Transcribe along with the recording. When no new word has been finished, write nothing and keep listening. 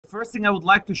first thing I would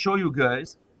like to show you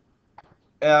guys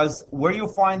is where you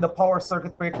find the power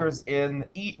circuit breakers in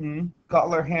Eaton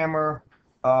Cutler Hammer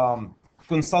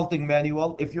consulting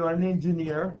manual. If you're an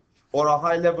engineer or a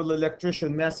high-level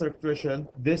electrician, master electrician,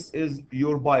 this is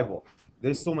your Bible.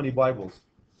 There's so many Bibles.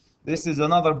 This is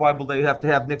another Bible that you have to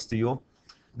have next to you.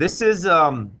 This is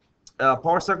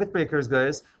power circuit breakers,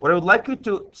 guys. What I would like you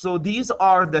to, so these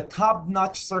are the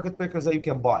top-notch circuit breakers that you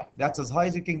can buy. That's as high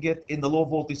as you can get in the low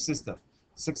voltage system,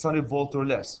 600 volt or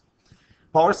less.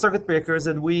 Power circuit breakers,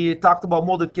 and we talked about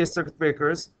molded case circuit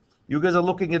breakers. You guys are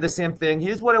looking at the same thing.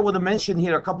 Here's what I want to mention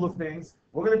here, a couple of things.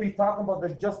 We're going to be talking about the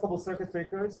adjustable circuit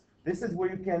breakers. This is where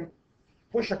you can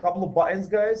push a couple of buttons,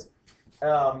 guys,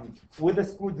 with a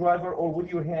screwdriver or with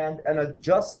your hand and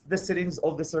adjust the settings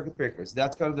of the circuit breakers.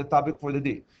 That's kind of the topic for the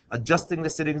day, adjusting the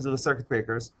settings of the circuit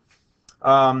breakers.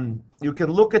 You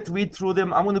can read through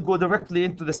them. I'm going to go directly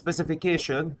into the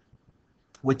specification,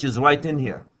 which is right in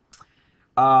here.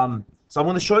 So I'm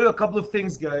going to show you a couple of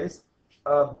things, guys,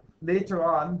 later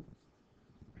on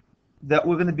that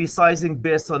we're going to be sizing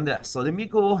based on this. So let me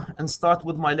go and start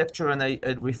with my lecture, and I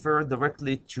refer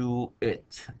directly to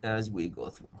it as we go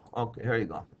through. Okay, here you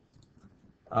go.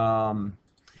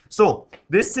 So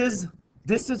this is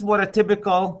what a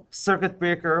typical circuit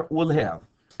breaker will have,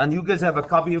 and you guys have a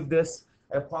copy of this.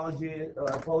 I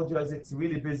apologize, it's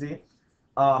really busy.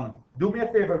 Do me a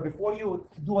favor, before you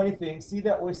do anything, see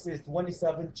that where it says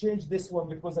 27, change this one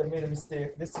because I made a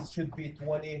mistake. This should be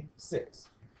 26.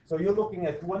 So you're looking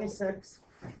at 26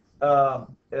 dash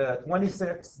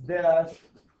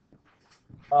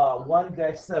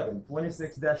 1-7,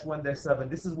 26-1-7.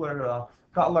 This is where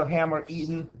Cutler Hammer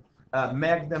Eaton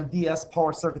Magnum DS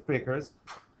power circuit breakers.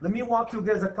 Let me walk you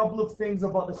guys a couple of things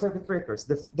about the circuit breakers.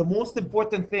 The most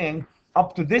important thing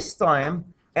up to this time,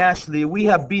 Ashley, we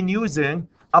have been using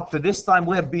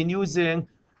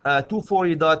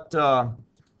 240. Let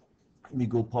me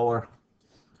go power.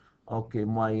 Okay,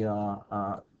 my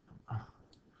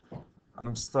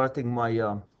I'm starting my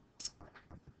there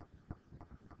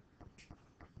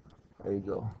you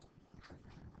go.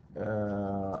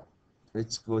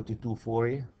 Let's go to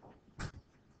 240.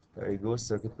 There you go,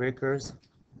 circuit breakers.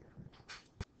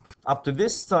 Up to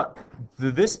this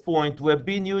point, we've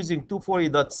been using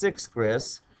 240.6,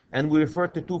 Chris, and we refer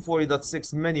to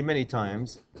 240.6 many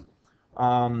times.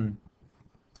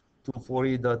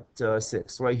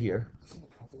 240.6 right here.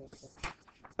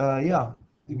 Yeah,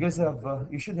 you guys have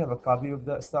you should have a copy of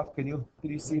that stuff. Can you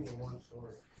see?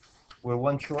 We're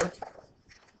one short.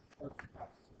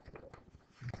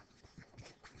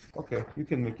 Okay, you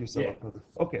can make yourself. Yeah.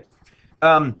 Okay.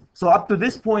 So up to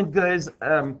this point, guys,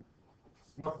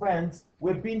 my friends,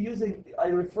 we've been using, I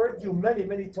referred to you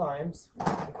many times, if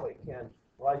I can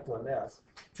write on this,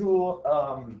 to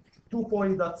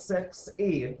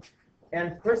 240.6A.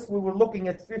 And first we were looking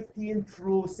at 15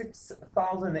 through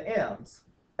 6,000 amps,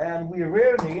 and we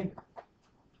rarely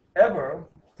ever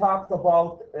talked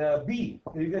about B.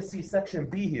 You guys see section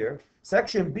B here.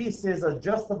 Section B says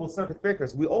adjustable circuit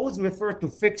breakers. We always refer to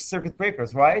fixed circuit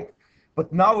breakers, right?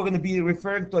 But now we're going to be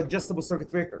referring to adjustable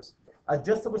circuit breakers.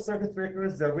 Adjustable circuit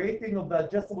breakers, the rating of the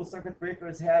adjustable circuit breaker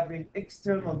is having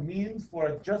external means for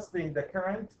adjusting the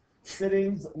current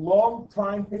settings, long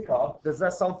time pickup. Does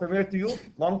that sound familiar to you?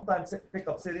 Long time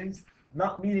pickup settings,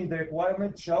 not meeting the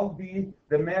requirement, shall be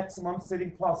the maximum setting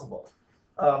possible.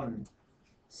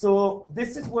 So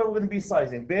this is where we're going to be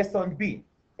sizing based on B.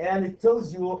 And it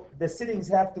tells you the settings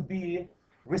have to be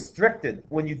restricted.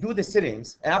 When you do the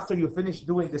settings, after you finish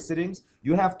doing the settings,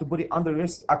 you have to put it under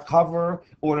a cover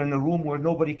or in a room where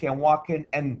nobody can walk in,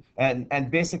 and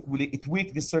basically it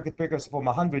tweaks the circuit breakers from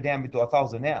 100 amp to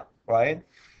 1000 amp, right?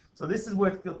 So this is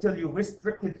where it will tell you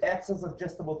restricted access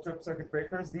adjustable circuit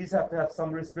breakers. These have to have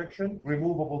some restriction,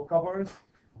 removable covers,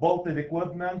 bolted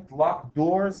equipment, locked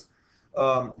doors.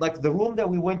 Like the room that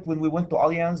we went when we went to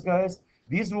Allianz, guys,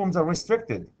 these rooms are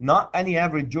restricted. Not any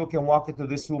average Joe can walk into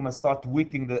this room and start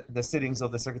tweaking the settings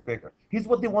of the circuit breaker. Here's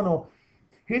what they want to.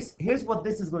 Here's what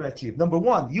this is going to achieve. Number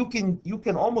one, you can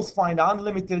almost find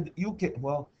unlimited. You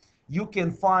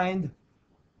can find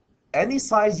any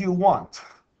size you want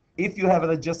if you have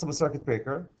an adjustable circuit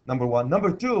breaker. Number one.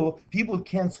 Number two, people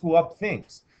can screw up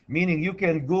things. Meaning you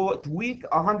can go tweak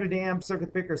 100 amp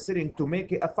circuit breaker setting to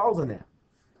make it 1000 amp.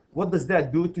 What does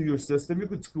that do to your system? You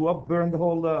could screw up, burn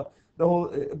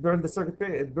burn the circuit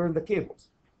breaker, burn the cables.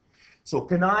 So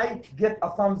can I get a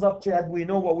thumbs up, Chad? We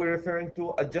know what we're referring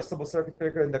to, adjustable circuit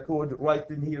breaker in the code right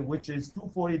in here, which is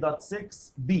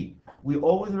 240.6B. We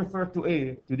always refer to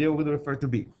A, today we're going to refer to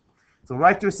B. So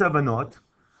write yourself a note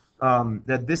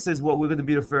that this is what we're going to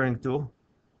be referring to.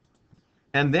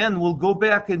 And then we'll go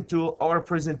back into our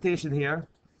presentation here.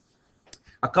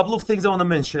 A couple of things I want to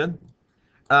mention.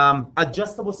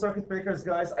 Adjustable circuit breakers,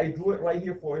 guys, I drew it right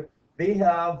here for you. They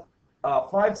have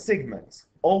 5 segments,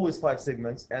 always 5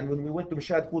 segments. And when we went to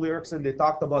Mashad Cooley Erickson, they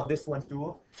talked about this one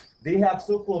too. They have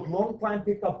so-called long time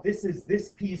pickup. This is this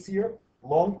piece here,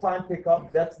 long time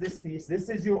pickup. That's this piece. This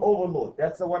is your overload.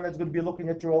 That's the one that's going to be looking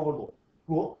at your overload.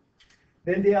 Cool.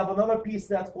 Then they have another piece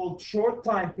that's called short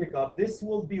time pickup. This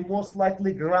will be most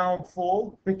likely ground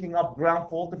fault, picking up ground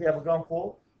fault if you have a ground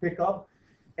fault pickup.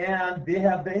 And they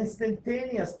have the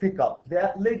instantaneous pickup.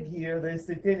 That leg here, the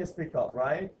instantaneous pickup,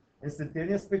 right?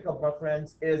 Instantaneous pickup, my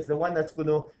friends, is the one that's going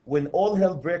to, when all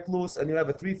hell break loose and you have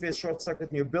a 3-phase short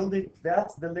circuit in your building,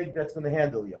 that's the leg that's going to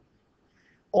handle you.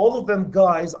 All of them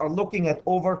guys are looking at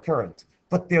overcurrent,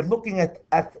 but they're looking at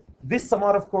this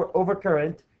amount of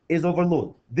overcurrent is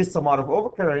overload. This amount of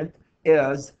overcurrent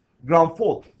is ground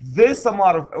fault. This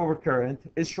amount of overcurrent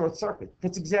is short circuit.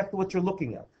 That's exactly what you're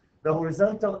looking at. The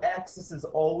horizontal axis is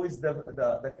always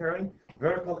the current,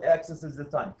 vertical axis is the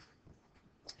time.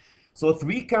 So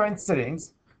 3 current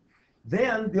settings.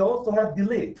 Then they also have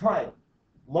delay, time.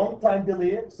 Long time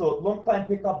delay, so long time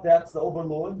pickup, that's the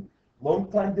overload. Long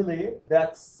time delay,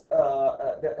 that's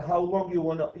how long you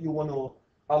want to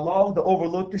allow the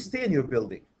overload to stay in your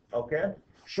building, okay?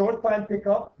 Short time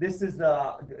pickup, this is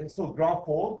so ground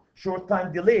fault. Short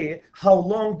time delay, how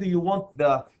long do you want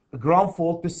the ground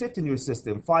fault to sit in your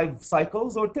system? 5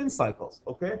 cycles or 10 cycles,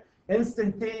 okay?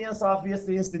 Instantaneous,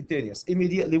 obviously instantaneous.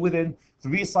 Immediately within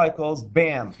 3 cycles,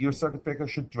 bam, your circuit breaker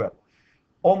should trip.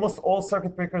 Almost all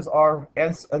circuit breakers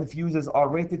and fuses are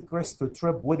rated, Chris, to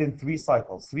trip within 3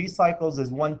 cycles. 3 cycles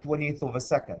is 1/20th of a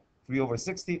second.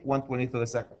 3/60, 1/20th of a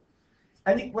second.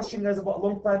 Any question, guys, about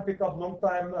long time pickup, long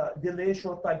time delay,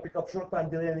 short time pickup, short time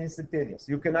delay, and instantaneous?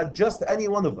 You can adjust any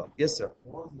one of them. Yes, sir.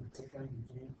 What is the difference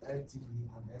between LTD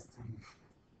and STD?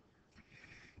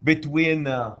 Between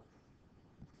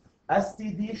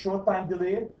STD, short time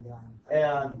delay,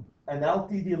 and an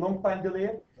LTD, long time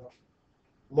delay.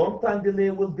 Long time delay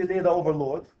will delay the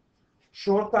overload.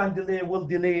 Short time delay will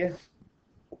delay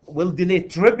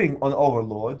tripping on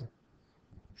overload.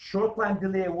 Short time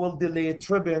delay will delay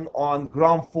tripping on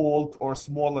ground fault or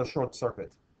smaller short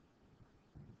circuit.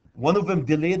 One of them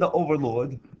delay the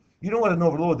overload. You know what an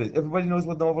overload is? Everybody knows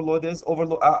what an overload is.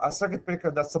 Overload, a circuit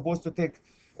breaker that's supposed to take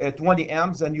 20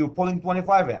 amps and you're pulling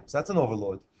 25 amps. That's an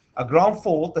overload. A ground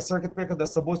fault, a circuit breaker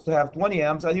that's supposed to have 20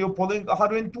 amps and you're pulling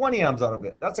 120 amps out of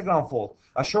it. That's a ground fault.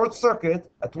 A short circuit,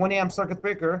 a 20 amp circuit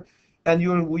breaker, and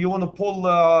you want to pull,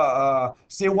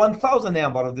 say, 1,000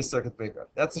 amp out of this circuit breaker.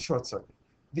 That's a short circuit.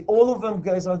 All of them,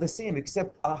 guys, are the same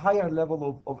except a higher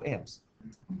level of amps.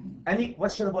 Any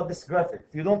question about this graphic?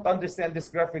 If you don't understand this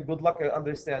graphic, good luck to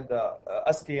understand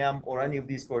SKM or any of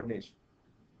these coordinations.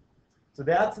 So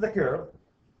that's the curve.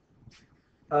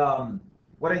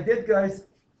 What I did, guys,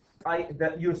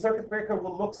 your circuit breaker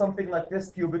will look something like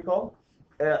this cubicle.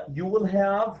 You will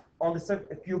have on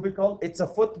the cubicle, it's a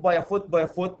foot by a foot by a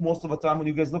foot most of the time when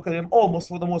you guys look at them, almost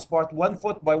for the most part, 1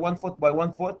 foot by 1 foot by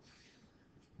 1 foot.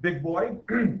 Big boy.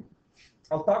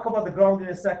 I'll talk about the ground in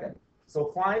a second.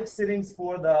 So 5 settings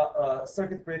for the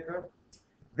circuit breaker.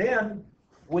 Then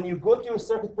when you go to your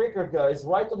circuit breaker, guys,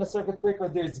 right on the circuit breaker,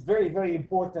 there's very, very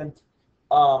important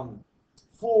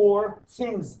 4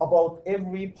 things about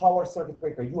every power circuit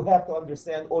breaker you have to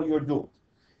understand or you're doomed.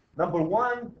 Number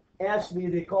 1, actually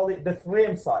they call it the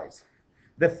frame size.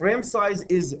 The frame size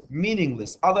is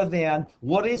meaningless other than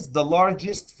what is the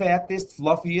largest, fattest,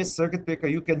 fluffiest circuit breaker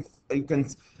you can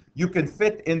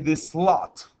fit in this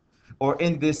slot or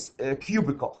in this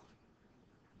cubicle,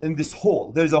 in this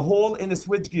hole. There's a hole in the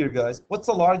switchgear, guys. What's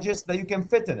the largest that you can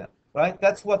fit in it, right?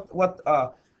 That's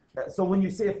so when you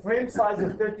say frame size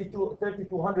is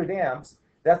 3200 amps,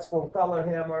 that's from Color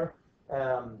Hammer,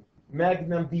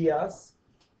 Magnum BS.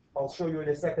 I'll show you in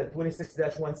a second,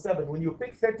 26-17. When you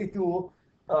pick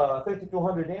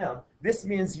 3200 amp, this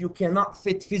means you cannot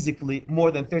fit physically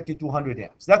more than 3200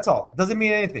 amps. That's all. Doesn't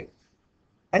mean anything.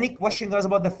 Any question, guys,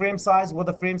 about the frame size? What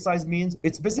the frame size means?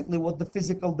 It's basically what the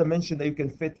physical dimension that you can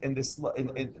fit in this.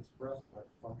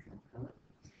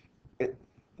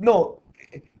 No,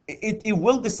 it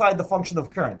will decide the function of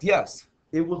current. Yes,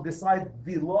 it will decide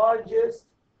the largest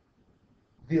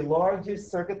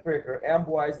circuit breaker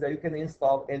amp-wise that you can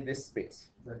install in this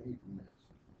space.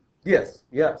 Yes,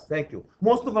 thank you.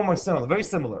 Most of them are similar, very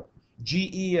similar.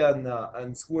 GE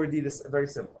and Square D is very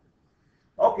similar.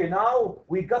 Okay, now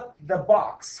we got the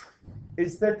box.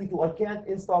 It's 32. I can't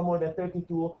install more than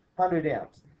 3200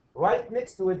 amps. Right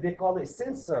next to it, they call it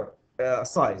sensor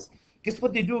size. Guess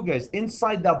what they do, guys?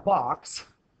 Inside the box,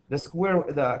 the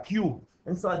cube,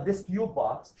 inside this cube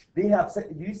box, they have. Do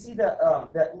you see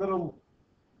that little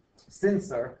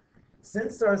sensor.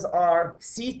 Sensors are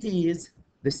CTs,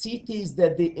 the CTs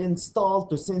that they install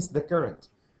to sense the current.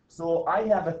 So I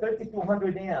have a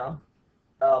 3200 amp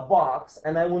box,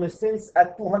 and I want to sense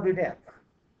at 200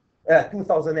 amp,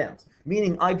 2000 amps.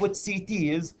 Meaning I put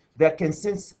CTs that can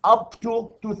sense up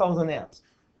to 2000 amps,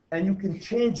 and you can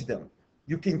change them.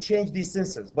 You can change these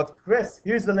sensors. But Chris,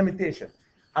 here's the limitation.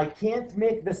 I can't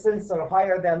make the sensor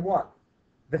higher than what?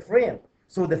 The frame.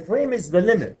 So the frame is the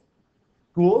limit.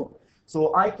 Cool?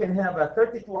 So I can have a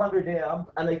 3200 amp,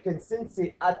 and I can sense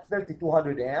it at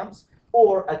 3200 amps,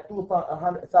 or at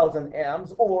 2000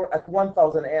 amps, or at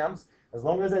 1000 amps, as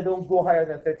long as I don't go higher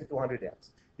than 3200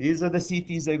 amps. These are the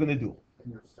CTs they're going to do.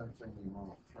 And you're sensing the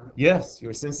amount of current. Yes,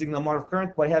 you're sensing the amount of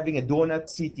current by having a donut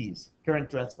CTs, current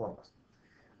transformers.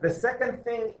 The second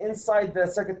thing inside the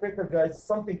circuit breaker, guys, is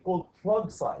something called plug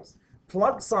size.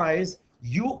 Plug size,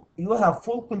 you have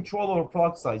full control over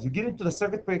plug size. You get into the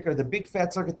circuit breaker, the big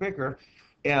fat circuit breaker,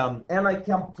 and I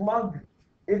can plug.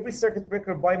 Every circuit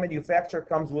breaker by manufacturer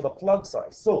comes with a plug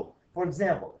size. So, for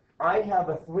example, I have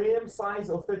a frame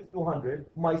size of 3200.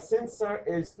 My sensor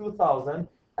is 2000,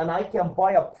 and I can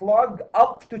buy a plug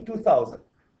up to 2000.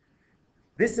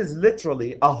 This is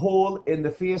literally a hole in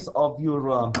the face of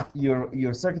your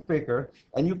circuit breaker,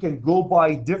 and you can go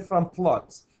buy different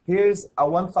plugs. Here's a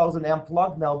 1000 amp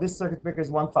plug. Now this circuit breaker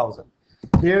is 1000.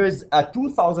 Here's a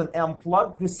 2000 amp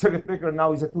plug. This circuit breaker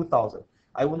now is a 2000.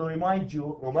 I want to remind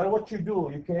you, no matter what you do,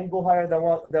 you can't go higher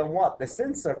than what the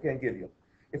sensor can give you.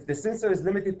 If the sensor is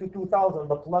limited to 2000,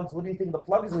 the plugs, what do you think the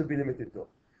plugs will be limited to?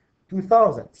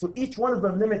 2000. So each one of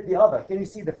them limit the other. Can you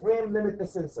see the frame limit the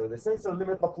sensor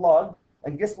limit the plug,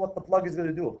 and guess what the plug is going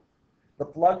to do? The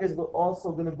plug is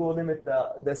also going to go limit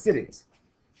the settings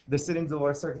of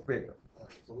our circuit breaker.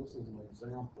 So this is an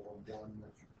example of one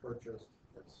that you purchased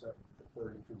that's set to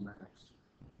 32 max,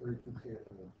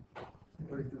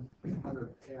 3200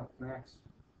 amp max.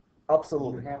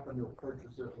 Absolutely. You happen to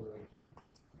purchase it with a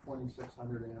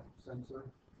 2600 amp sensor.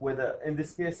 With in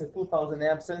this case, a 2000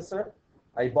 amp sensor.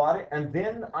 I bought it, and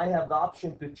then I have the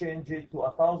option to change it to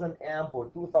 1000 amp or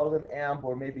 2000 amp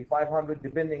or maybe 500,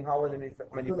 depending how many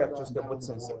manufacturers can put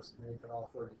sensors. Make it all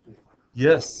 32.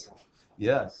 Yes,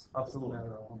 absolutely. Doesn't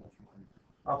matter how much money.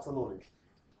 Absolutely.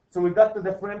 So we got to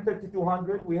the frame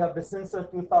 3200, we have the sensor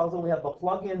 2000, we have the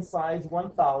plug-in size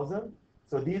 1000.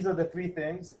 So these are the three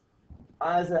things.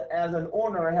 As an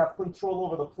owner, I have control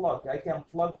over the plug. I can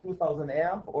plug 2000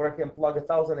 amp or I can plug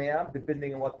 1000 amp,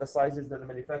 depending on what the sizes that the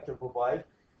manufacturer provides.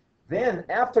 Then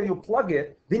after you plug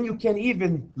it, then you can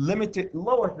even limit it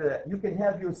lower to that. You can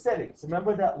have your settings.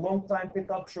 Remember that long time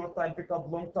pickup, short time pickup,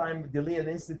 long time delay, and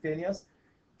instantaneous?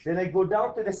 Then I go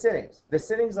down to the settings. The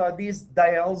settings are these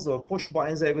dials or push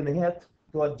buttons I'm going to hit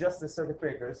to adjust the circuit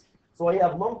breakers. So I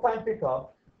have long time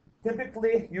pickup.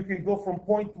 Typically, you can go from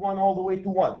 0.1 all the way to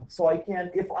 1. So I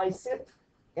can, if I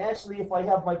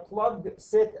have my plug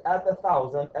sit at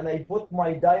 1000 and I put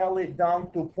my dial it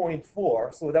down to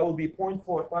 0.4, so that will be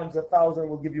 0.4 times 1000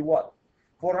 will give you what?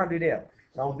 400 amp.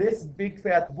 Now this big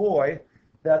fat boy,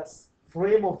 that's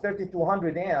frame of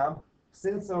 3200 amp,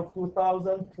 sensor of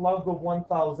 2000, plug of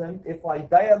 1000. If I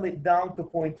dial it down to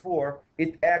 0.4,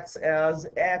 it acts as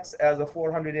a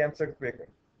 400 amp circuit breaker.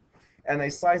 And I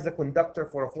size the conductor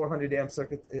for a 400 amp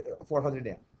circuit, 400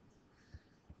 amp.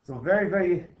 So very,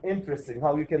 very interesting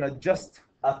how you can adjust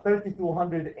a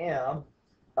 3200 amp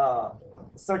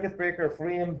circuit breaker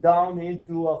frame down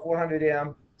into a 400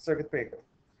 amp circuit breaker.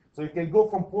 So you can go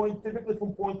typically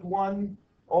from 0.1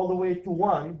 all the way to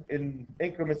 1 in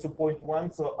increments of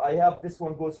 0.1. So I have this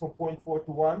one goes from 0.4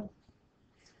 to 1.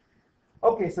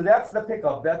 Okay, so that's the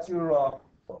pickup. That's your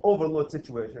overload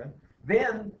situation.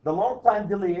 Then the long time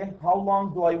delay, how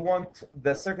long do I want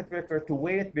the circuit breaker to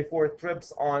wait before it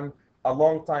trips on a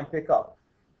long time pickup?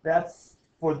 That's,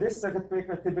 for this circuit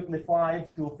breaker, typically 5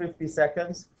 to 50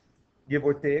 seconds, give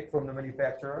or take, from the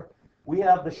manufacturer. We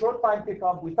have the short time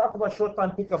pickup. We talked about short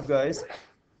time pickup, guys.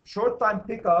 Short time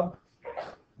pickup,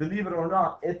 believe it or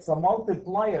not, it's a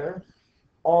multiplier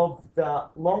of the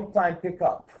long time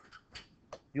pickup.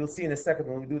 You'll see in a second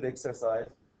when we do the exercise.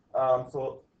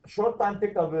 So short time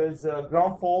pickup is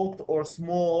ground fault or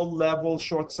small level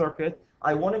short circuit.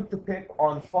 I want him to pick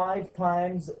on 5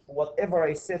 times whatever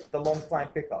I set the long time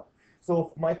pickup.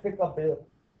 So if my pickup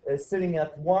is sitting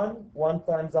at 1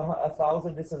 times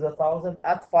 1000, this is 1000.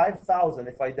 At 5000,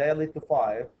 if I dial it to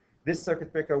 5, this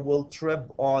circuit breaker will trip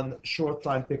on short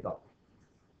time pickup.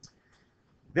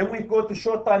 Then we go to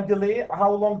short time delay.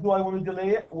 How long do I want to delay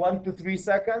it? 1 to 3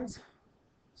 seconds.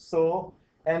 So,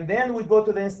 and then we go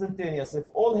to the instantaneous. If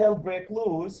all hell break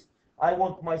loose, I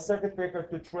want my circuit breaker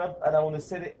to trip, and I want to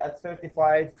set it at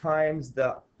 35 times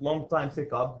the long time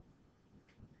pickup.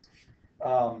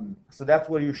 So that's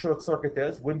where your short circuit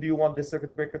is. When do you want the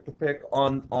circuit breaker to pick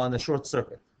on a short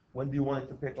circuit? When do you want it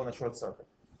to pick on a short circuit?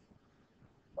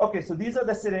 Okay, so these are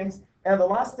the settings. And the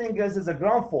last thing is a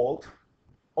ground fault.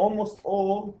 Almost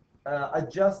all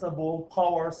adjustable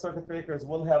power circuit breakers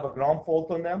will have a ground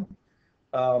fault on them.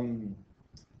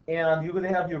 And you're going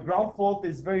to have your ground fault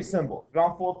is very simple.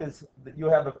 Ground fault is that you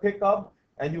have a pickup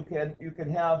and you can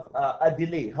have a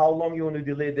delay. How long you want to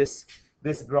delay this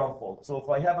ground fault? So if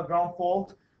I have a ground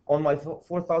fault on my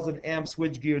 4,000 amp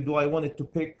switchgear, do I want it to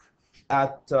pick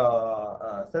at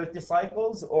 30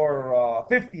 cycles or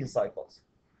 15 cycles?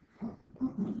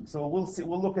 So we'll see.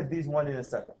 We'll look at these one in a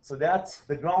second. So that's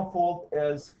the ground fault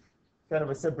is kind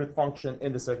of a separate function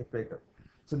in the circuit breaker.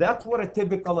 So that's what a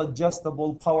typical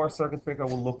adjustable power circuit breaker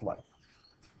will look like.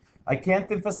 I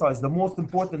can't emphasize the most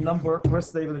important number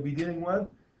first they're going to be dealing with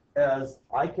is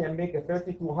I can make a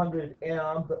 3200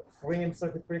 amp frame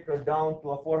circuit breaker down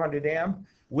to a 400 amp.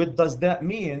 What does that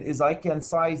mean is I can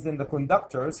size in the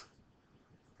conductors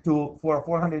for a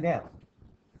 400 amp.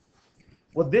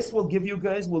 What this will give you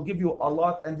guys will give you a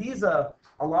lot, and these are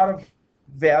a lot of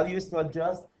values to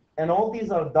adjust. And all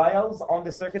these are dials on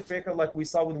the circuit breaker like we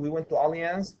saw when we went to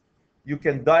Allianz. You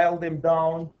can dial them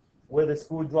down with a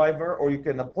screwdriver, or you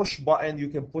can push button, you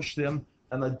can push them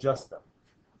and adjust them.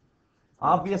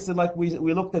 Obviously, like we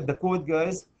looked at the code,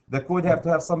 guys, the code have to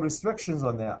have some restrictions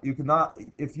on that. You cannot,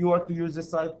 if you are to use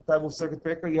this type of circuit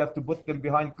breaker, you have to put them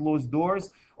behind closed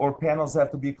doors, or panels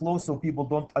have to be closed so people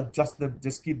don't adjust them,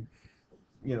 just keep,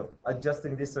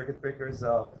 adjusting these circuit breakers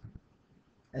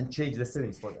and change the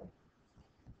settings for them.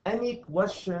 Any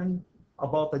question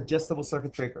about adjustable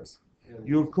circuit breakers? And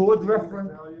Your code instantaneous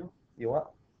reference. value, You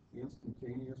what?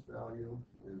 instantaneous value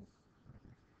is,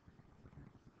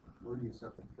 where do you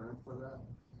set the current for that?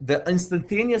 The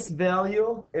instantaneous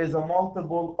value is a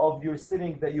multiple of your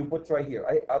setting that you put right here.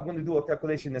 I'm going to do a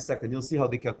calculation in a second. You'll see how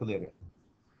they calculate it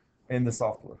in the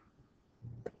software.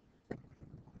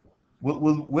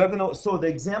 We're gonna. So the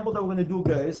example that we're going to do,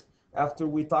 guys, after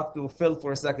we talk to Phil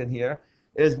for a second here,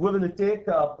 is we're going to take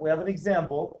we have an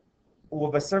example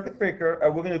with a circuit breaker,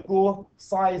 and we're going to go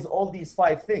size all these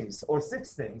 5 things, or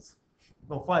 6 things,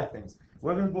 no, 5 things.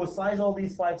 We're going to go size all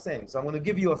these 5 things. So I'm going to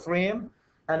give you a frame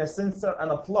and a sensor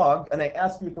and a plug, and I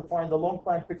ask you to find the long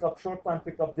time pickup, short time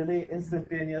pickup, delay,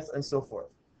 instantaneous, and so forth.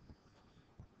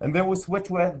 And then we switch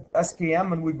with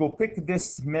SKM, and we go pick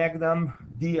this Magnum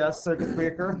DS circuit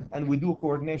breaker, and we do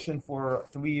coordination for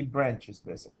 3 branches,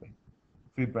 basically.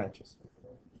 3 branches.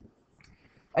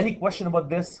 Any question about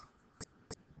this?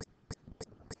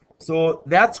 So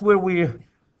that's where we,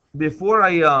 before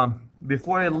I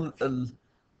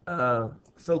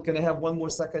Phil, can I have one more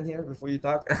second here before you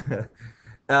talk?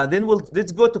 Then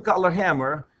let's go to Cutler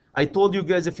Hammer. I told you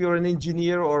guys, if you're an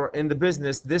engineer or in the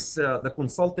business, this the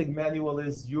consulting manual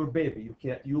is your baby.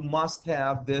 You must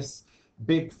have this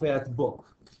big fat book.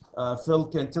 Phil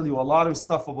can tell you a lot of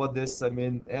stuff about this. I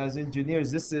mean, as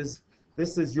engineers, this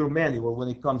is your manual when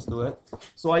it comes to it.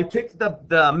 So I picked up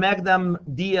the Magnum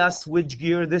DS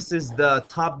switchgear. This is the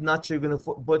top notch you're going to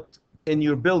put in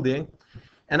your building.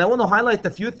 And I want to highlight a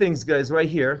few things, guys, right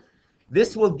here.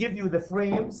 This will give you the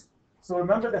frames. So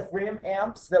remember the frame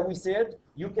amps that we said?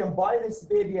 You can buy this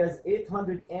baby as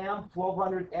 800 amp,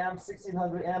 1200 amp,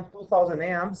 1600 amp, 2000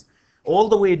 amps, all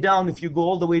the way down, if you go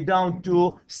all the way down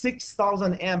to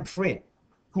 6000 amp frame.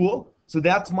 Cool? So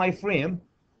that's my frame.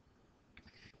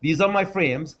 These are my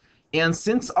frames. And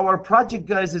since our project,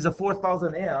 guys, is a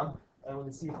 4000 amp, I want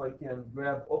to see if I can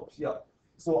grab, oops, yeah.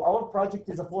 So our project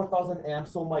is a 4000 amp,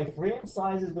 so my frame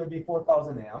size is going to be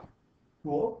 4000 amp.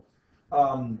 Cool.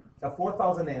 A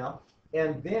 4000 amp.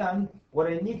 And then what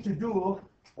I need to do,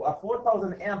 a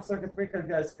 4000 amp circuit breaker,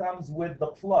 guys, comes with the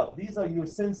plug. These are your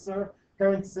sensor,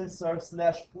 current sensor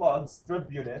 / plug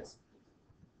strip units,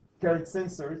 current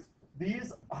sensors.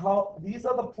 These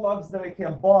are the plugs that I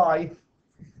can buy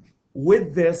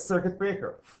with this circuit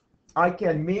breaker. I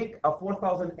can make a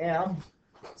 4000 amp.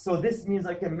 So this means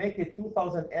I can make it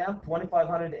 2000 amp,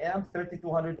 2500 amp,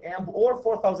 3200 amp, or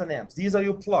 4000 amps. These are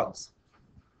your plugs.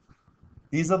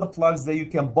 These are the plugs that you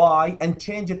can buy and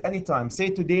change it anytime. Say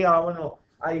today I want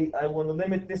to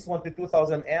limit this one to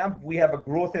 2000 amp. We have a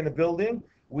growth in the building.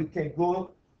 We can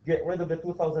go get rid of the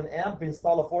 2000 amp,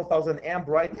 install a 4000 amp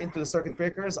right into the circuit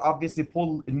breakers. Obviously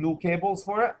pull new cables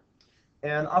for it,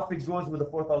 and up it goes with the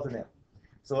 4000 amp.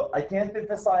 So I can't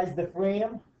emphasize the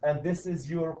frame, and this is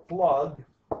your plug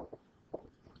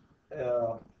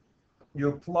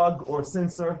or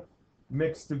sensor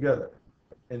mixed together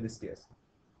in this case.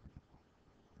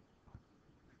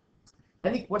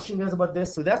 Any question, guys, about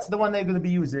this? So that's the one I'm going to be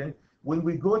using. When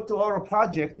we go to our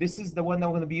project, this is the one that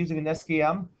we're going to be using in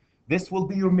SKM. This will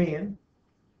be your main.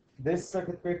 This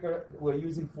circuit breaker we're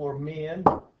using for main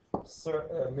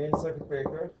circuit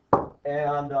breaker,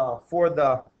 and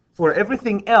for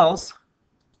everything else.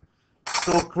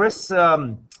 So Chris,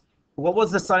 what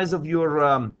was the size of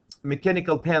your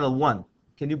mechanical panel 1?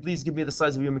 Can you please give me the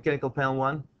size of your mechanical panel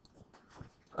 1?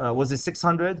 Was it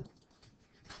 600?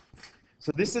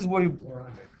 So this is where you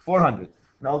 400.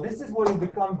 Now this is where you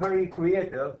become very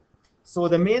creative. So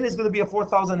the main is going to be a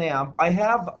 4,000 amp.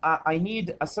 I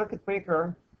need a circuit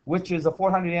breaker which is a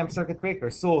 400 amp circuit breaker.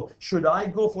 So should I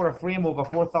go for a frame of a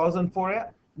 4,000 for it?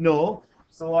 No.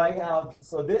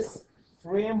 So this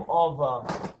frame of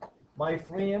my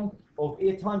frame of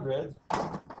 800.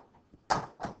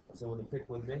 So will you pick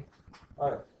with me?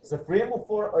 All right. So frame of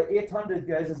 800,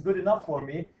 guys, is good enough for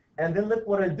me. And then look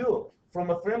what I do. From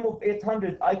a frame of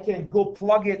 800, I can go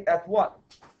plug it at what?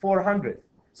 400.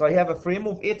 So I have a frame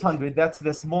of 800. That's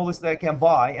the smallest that I can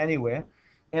buy anyway.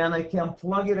 And I can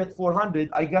plug it at 400.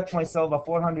 I got myself a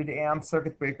 400 amp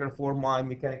circuit breaker for my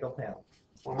mechanical panel.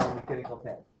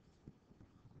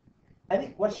 Any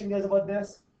question, guys, about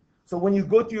this? So when you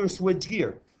go to your switch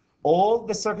gear, all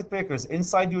the circuit breakers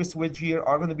inside your switch gear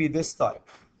are going to be this type.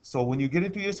 So when you get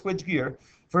into your switch gear,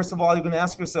 first of all, you're going to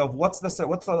ask yourself, what's the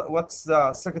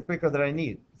circuit breaker that I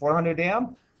need? 400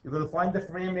 amp. You're going to find the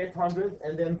frame 800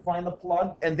 and then find the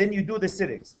plug, and then you do the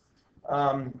settings.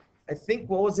 I think,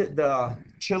 what was it, the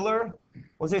chiller?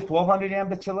 Was it 1200 amp,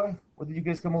 the chiller? What did you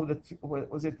guys come up with?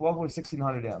 Was it 12 or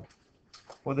 1600 amp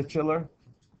for the chiller?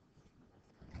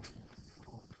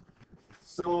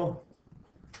 So,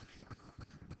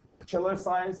 chiller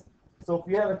size. So if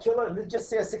you have a chiller, let's just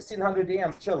say a 1600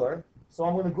 amp chiller. So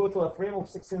I'm going to go to a frame of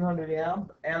 1600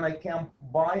 amp, and I can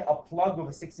buy a plug of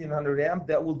a 1600 amp.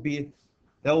 That will be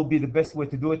the best way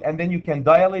to do it. And then you can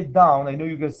dial it down. I know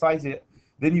you guys size it.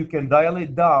 Then you can dial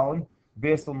it down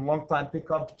based on long time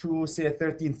pickup to say a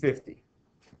 1350,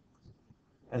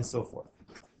 and so forth.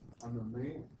 On the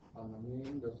main,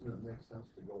 doesn't it make sense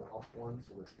to go up one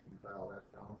so that you can dial that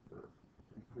down for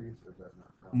increase, or does that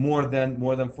not count?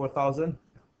 More than 4,000?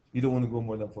 You don't want to go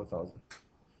more than 4,000.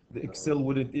 The Excel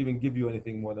wouldn't even give you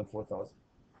anything more than 4,000.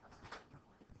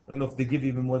 I don't know if they give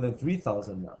even more than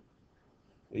 3,000 now.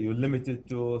 You're limited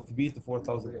to 3,000 to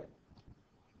 4,000.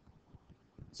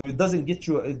 So it doesn't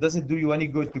do you any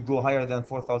good to go higher than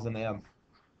 4,000 amp.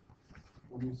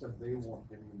 When you said they won't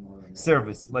give you more than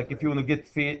Service, like if you want to get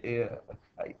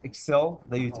Excel,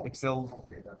 they use Excel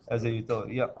okay, as a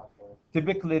utility. Yeah.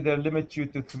 Typically, they limit you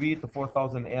to 3,000 to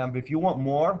 4,000 amp. If you want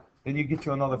more, then you get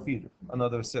you another feeder,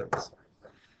 another service.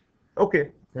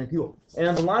 Okay, thank you.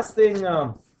 And the last thing,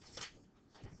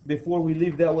 before we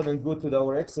leave that one and go to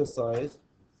our exercise,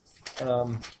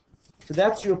 so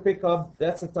that's your pickup.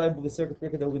 That's the type of the circuit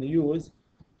breaker that we're going to use.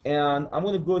 And I'm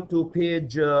going to go to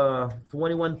page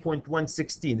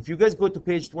 21.116. If you guys go to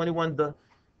page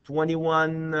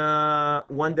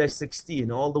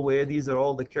 1-16, all the way, these are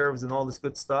all the curves and all this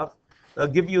good stuff. I'll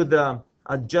give you the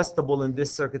adjustable in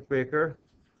this circuit breaker.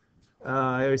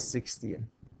 Here's 16.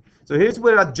 So here's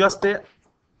where I adjust it.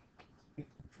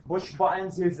 Push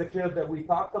buttons. Here's the curve that we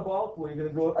talked about. We're going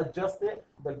to go adjust it.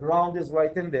 The ground is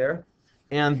right in there.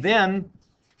 And then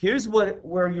here's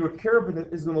where your curve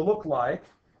is going to look like.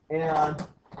 And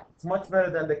it's much better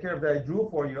than the curve that I drew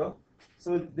for you.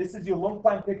 So this is your long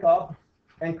time pickup.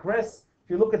 And Chris, if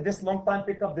you look at this long time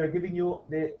pickup, they're giving you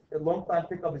the long time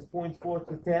pickup is 0.4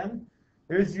 to 10.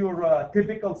 Here's your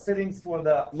typical settings for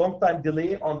the long time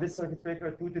delay on this circuit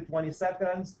breaker, 2 to 20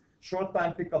 seconds. Short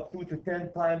time pickup, 2 to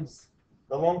 10 times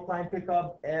the long time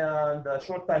pickup, and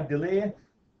short time delay.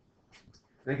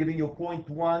 They're giving you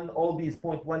 0.1, all these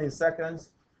 0.1 in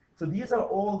seconds. So these are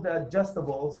all the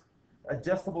adjustable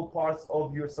parts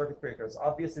of your circuit breakers.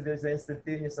 Obviously, there's the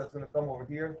instantaneous that's going to come over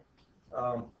here.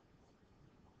 So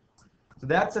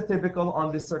that's a typical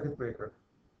on this circuit breaker.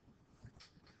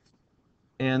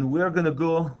 And we're going to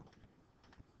go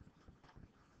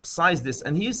size this.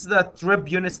 And here's the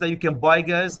trip units that you can buy,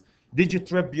 guys.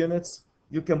 Digi-trip units.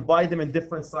 You can buy them in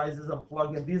different sizes and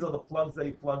plug in. These are the plugs that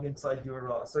you plug inside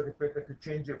your circuit breaker to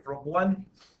change it from one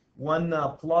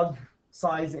plug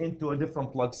size into a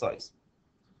different plug size.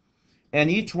 And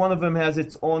each one of them has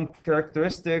its own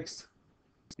characteristics.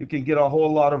 You can get a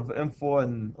whole lot of info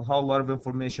and a whole lot of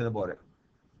information about it.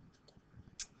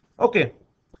 Okay,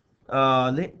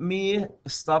 let me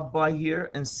stop by here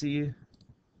and see.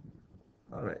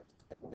 All right.